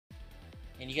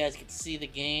and you guys get to see the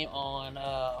game on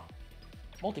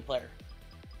multiplayer.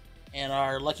 And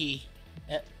our lucky,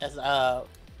 as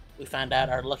we found out,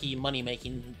 our lucky money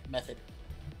making method,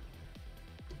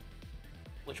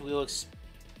 which we will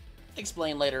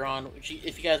explain later on. Which,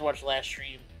 if you guys watched the last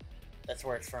stream, that's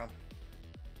where it's from.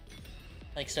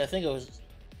 So I think it was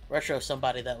Retro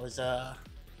somebody that was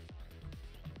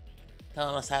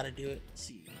telling us how to do it. Let's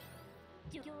see.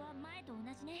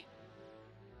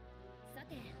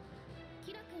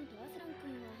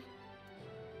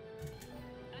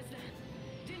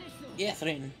 Yeah,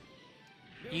 Threaten.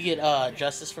 You get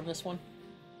justice from this one?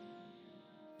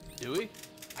 Do we?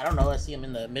 I don't know, I see him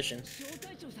in the mission.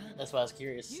 That's why I was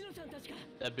curious.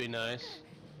 That'd be nice.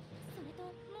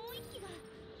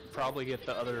 Probably get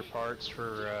the other parts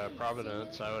for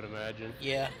Providence, I would imagine.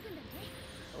 Yeah.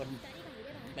 That would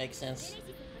make sense.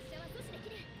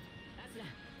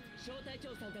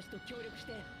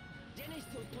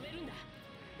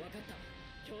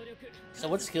 So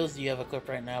what skills do you have equipped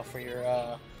right now for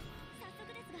your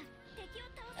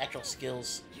actual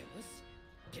skills?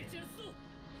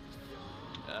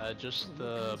 Just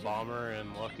the bomber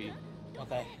and lucky.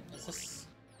 Okay.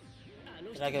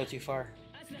 Did I go too far?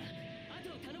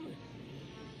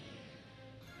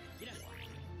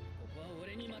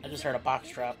 I just heard a box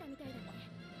drop.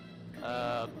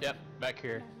 Yep, back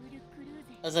here.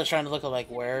 I was just trying to look at, like,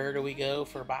 where do we go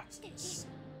for boxes?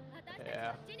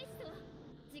 Yeah.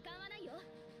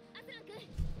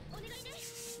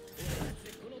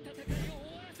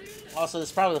 Also, this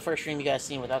is probably the first stream you guys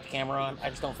seen without the camera on. I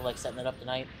just don't feel like setting it up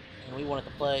tonight. And we wanted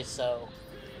to play, so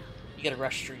you get a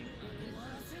rush stream.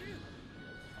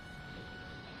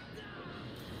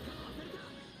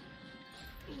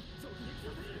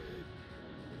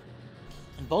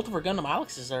 And both of our Gundam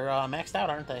Alexes are maxed out,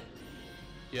 aren't they?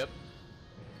 Yep.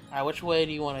 Alright, which way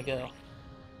do you want to go?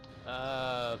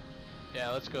 Yeah,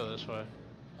 let's go this way.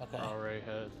 Okay. Already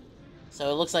headed.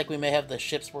 So it looks like we may have the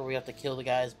ships where we have to kill the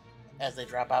guys as they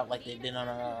drop out, like they did on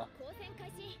our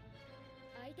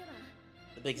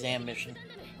the Big Zam mission.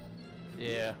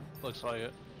 Yeah, looks like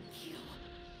it.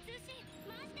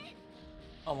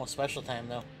 Almost special time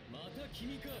though.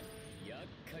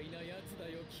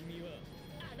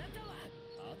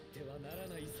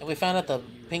 And we found out the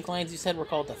pink lines you said were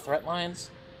called the threat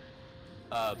lines?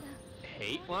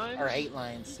 Hate lines? Or 8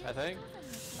 lines. I think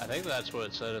that's what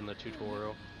it said in the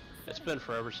tutorial. It's been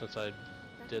forever since I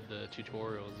did the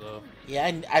tutorials though. Yeah,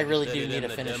 I really do need to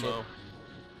the finish demo. it.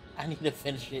 I need to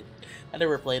finish it. I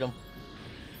never played them.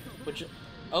 Which,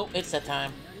 oh, it's that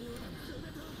time.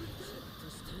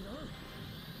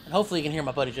 And hopefully you can hear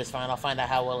my buddy just fine. I'll find out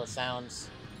how well it sounds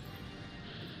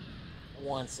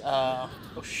once, oh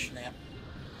snap.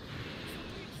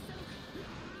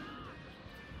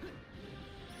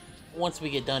 Once we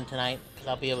get done tonight, because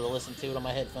I'll be able to listen to it on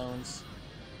my headphones.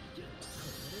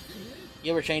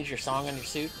 You ever change your song on your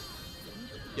suit?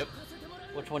 Yep.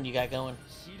 Which one you got going?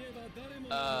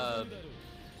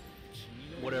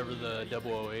 Whatever the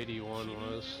 0081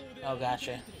 was. Oh,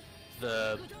 gotcha.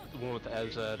 The one that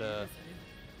has that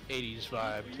 80s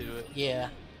vibe to it. Yeah.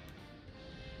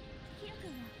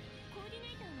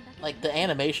 Like the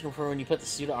animation for when you put the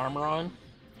suit of armor on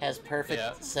has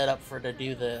perfect setup for to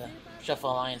do the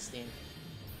Shuffle Alliance theme.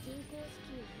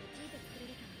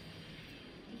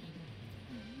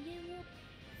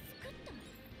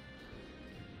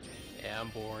 Yeah, I'm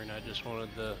boring. I just wanted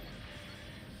the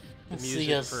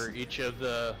music for each of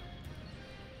the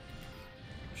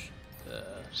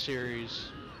series.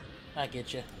 I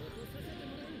get you.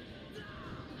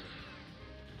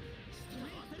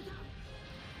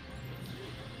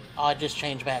 Oh, I just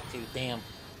changed back to, damn.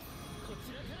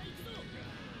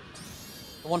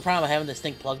 The one problem I have this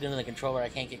thing plugged into the controller, I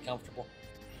can't get comfortable.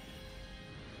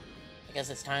 I guess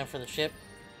it's time for the ship.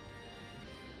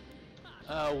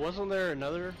 Wasn't there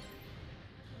another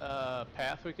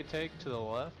path we could take to the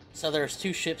left? So there's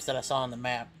 2 ships that I saw on the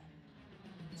map.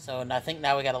 So and I think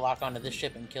now we gotta lock onto this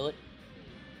ship and kill it.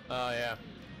 Oh, yeah.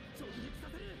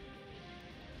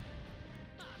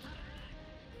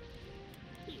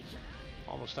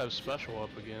 Almost have special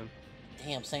up again.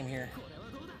 Damn, same here.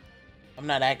 I'm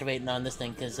not activating on this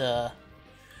thing because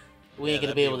we ain't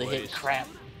gonna be able to hit crap.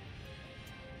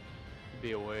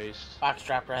 Be a waste. Box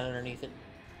drop right underneath it.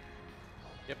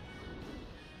 Yep.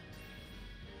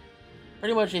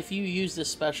 Pretty much if you use this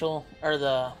special, or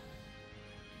the...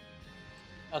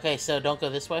 Okay, so don't go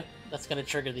this way. That's gonna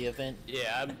trigger the event.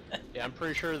 Yeah, I'm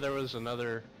pretty sure there was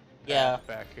another path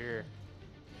back here.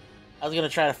 I was gonna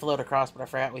try to float across, but I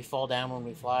forgot we fall down when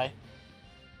we fly.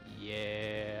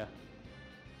 Yeah.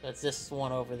 So it's this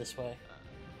one over this way.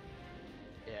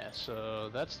 Yeah, Yeah, so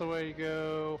that's the way you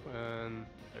go, and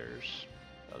there's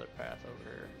the other path over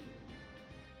here.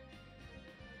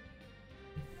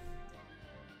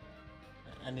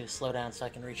 I need to slow down so I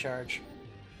can recharge.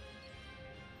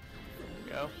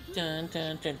 Go. Dun,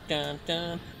 dun, dun, dun,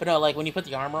 dun. But no, like when you put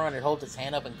the armor on, it holds its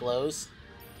hand up and glows.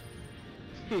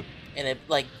 And it,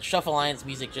 like, Shuffle Lion's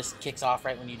music just kicks off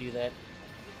right when you do that.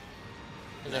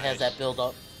 Because it has that build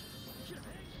up.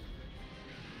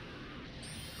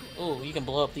 Ooh, you can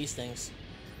blow up these things.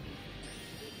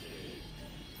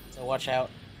 So watch out.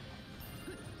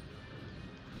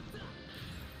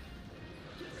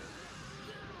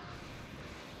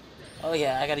 Oh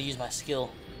yeah, I gotta use my skill.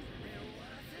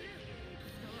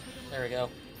 There we go.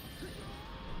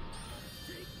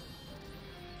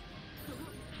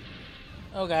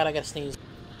 Oh god, I gotta sneeze.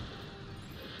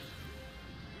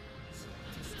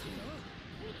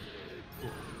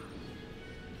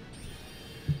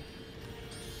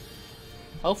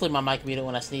 Hopefully my mic muted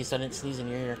when I sneeze, so I didn't sneeze in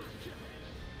your ear.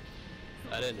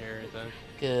 I didn't hear anything.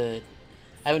 Good.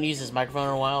 I haven't used this microphone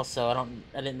in a while, so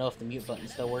I didn't know if the mute button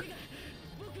still worked.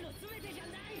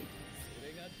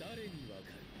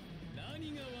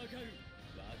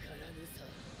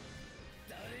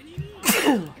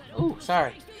 Ooh,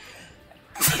 sorry.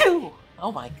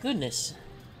 Oh my goodness.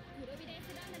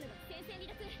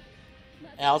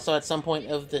 And also, at some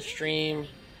point of the stream,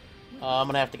 I'm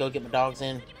gonna have to go get my dogs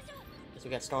in, because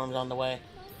we got storms on the way.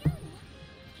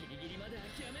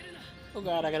 Oh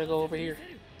god, I gotta go over here.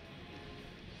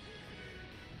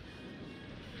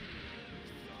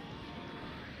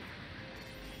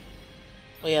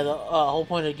 Oh yeah, the whole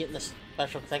point of getting this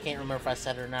special, because I can't remember if I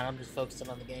said it or not, I'm just focusing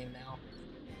on the game now.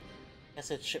 I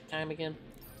said ship time again.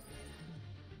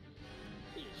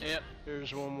 Yep,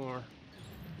 there's one more.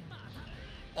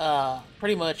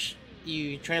 Pretty much,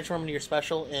 you transform into your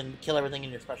special and kill everything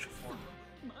in your special form.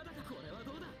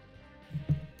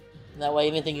 And that way,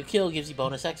 anything you kill gives you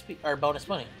bonus XP, or bonus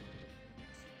money.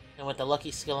 And with the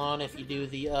lucky skill on, if you do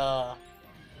the,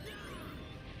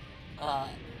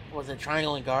 was it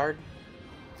triangle and guard?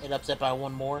 It ups it by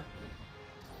one more.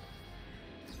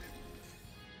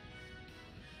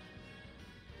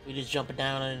 We just jumping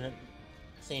down and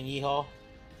saying yeehaw.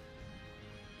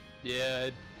 Yeah,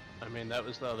 I mean, that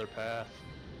was the other path,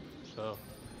 so...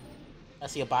 I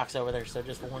see a box over there, so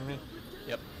just warn me.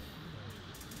 Yep.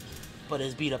 But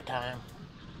it's beat up time.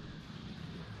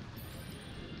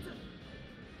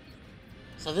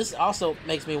 So this also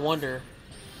makes me wonder,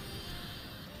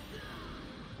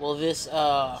 will this,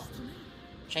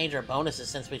 change our bonuses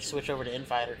since we switch over to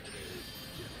Infighter?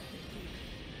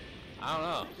 I don't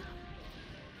know.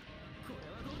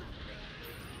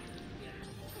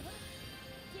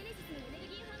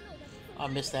 I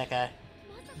missed that guy.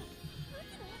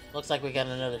 Looks like we got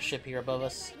another ship here above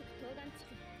us.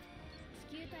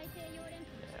 Yeah,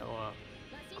 we'll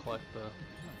collect the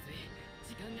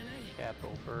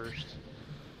capital first.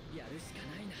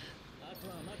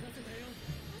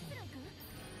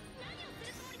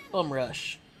 Bum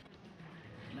rush.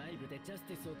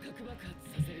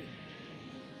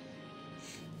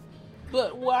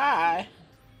 But why?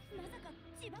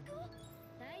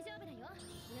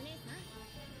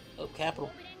 Oh, capital.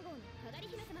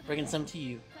 Bringing some to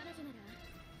you.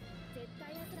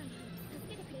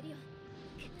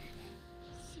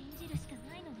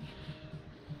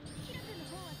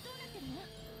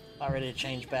 About ready to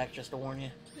change back, just to warn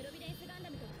you.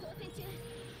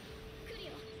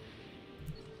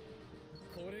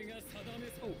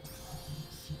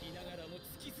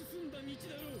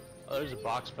 Oh, there's a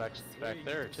box back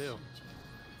there, too.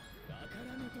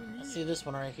 I see this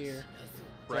one right here.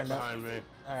 Right behind me.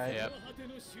 Alright. Yep.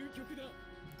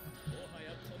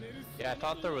 Yeah, I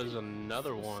thought there was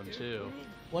another one, too.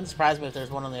 Wouldn't surprise me if there's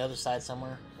one on the other side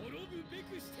somewhere.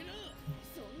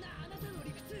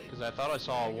 Because I thought I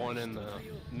saw one in the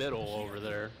middle over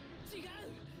there.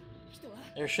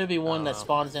 There should be one that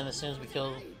spawns in as soon as we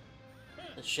kill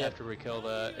the ship. After we kill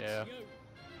that, yeah.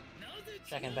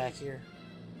 Checking back here.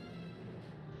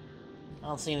 I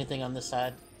don't see anything on this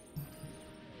side.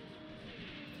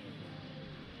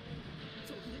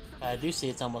 I do see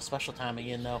it's almost special time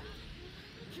again, though.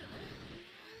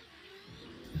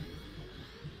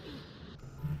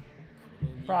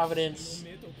 Providence.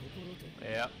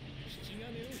 Yeah.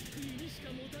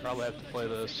 Probably have to play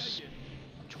this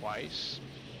twice.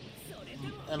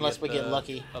 Unless we get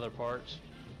lucky. Other parts.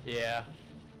 Yeah.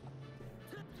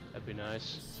 That'd be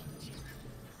nice.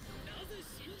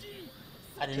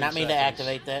 I did not mean to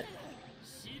activate that.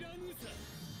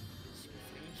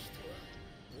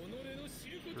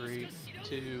 3,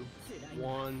 2,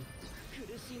 1.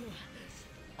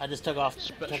 I just took out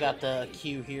the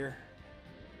Q here.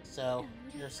 So,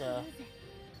 there's a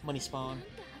money spawn.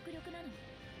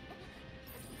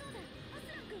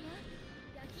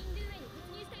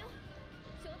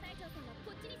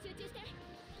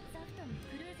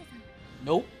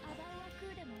 Nope.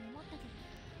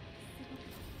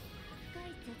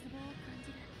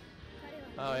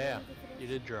 Oh yeah, you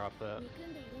did drop that.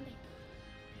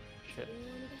 Shit.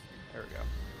 There we go.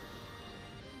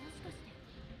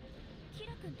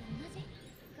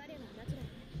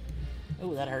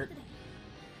 Ooh, that hurt.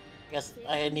 Guess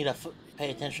I need to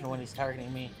pay attention when he's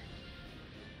targeting me.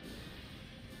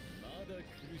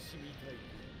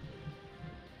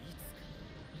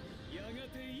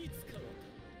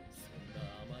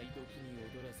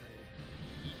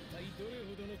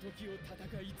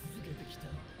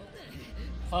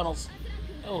 Funnels.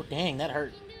 Oh, dang, that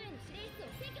hurt.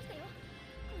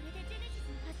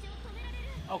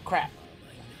 Oh, crap.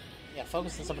 Yeah,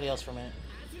 focus on somebody else for a minute.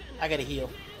 I gotta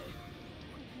heal.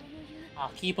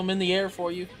 I'll keep them in the air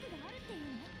for you.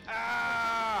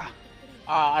 Ah!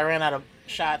 I ran out of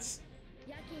shots.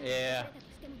 Yeah.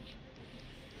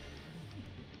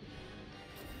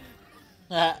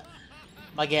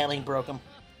 My Gatling broke him.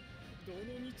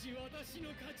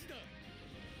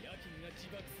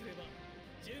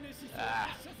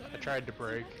 Ah, I tried to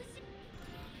break.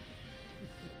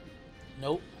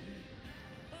 Nope.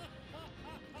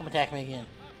 Come attack me again.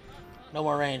 No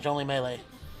more range, only melee.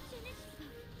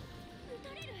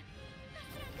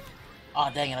 Oh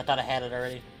dang it, I thought I had it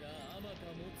already.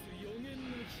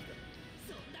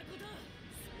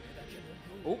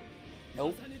 Oh,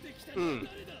 nope.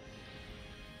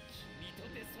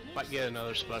 Might get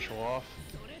another special off.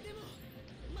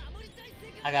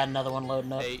 I got another one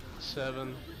loading up. 8,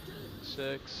 7,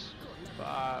 6,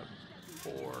 5,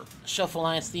 4. Shuffle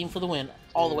Alliance theme for the win,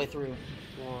 all the way through.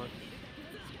 1.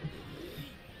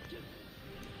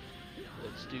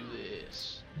 Let's do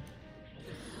this.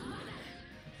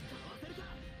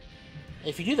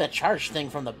 If you do that charge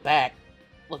thing from the back,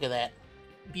 look at that.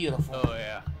 Beautiful. Oh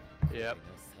yeah. Yep.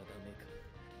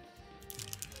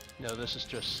 No, this is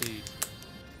just seed.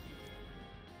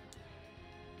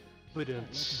 But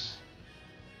it's...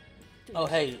 Oh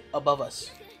hey, above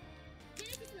us.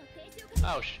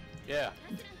 Oh yeah.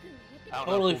 I don't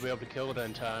Totally know if we'll be able to kill it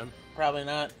in time. Probably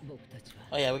not.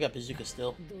 Oh yeah, we got bazooka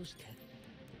still.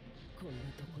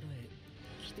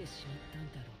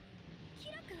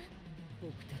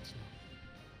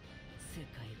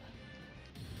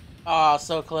 Ah,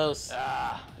 so close.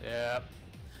 Ah, yeah.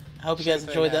 I hope you guys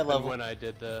enjoyed that level. When I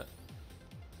did the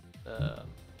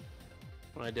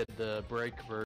break version.